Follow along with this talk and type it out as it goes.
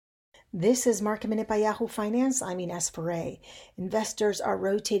This is Market Minute by Yahoo Finance. I'm Ines Ferre. Investors are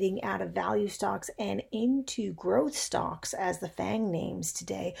rotating out of value stocks and into growth stocks as the FANG names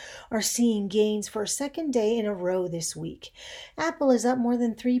today are seeing gains for a second day in a row this week. Apple is up more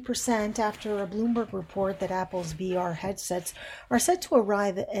than 3% after a Bloomberg report that Apple's VR headsets are set to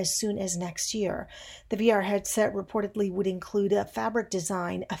arrive as soon as next year. The VR headset reportedly would include a fabric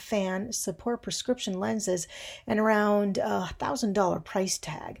design, a fan, support prescription lenses, and around a $1,000 price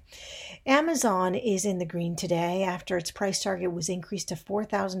tag. Amazon is in the green today after its price target was increased to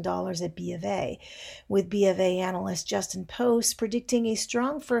 $4,000 at B of A, with B of A analyst Justin Post predicting a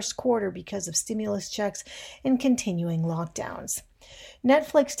strong first quarter because of stimulus checks and continuing lockdowns.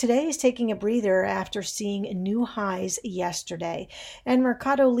 Netflix today is taking a breather after seeing new highs yesterday, and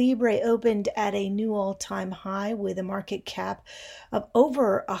Mercado Libre opened at a new all-time high with a market cap of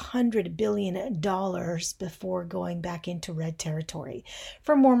over $100 billion before going back into red territory.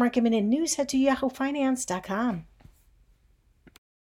 For more Market Minute news, head to yahoofinance.com.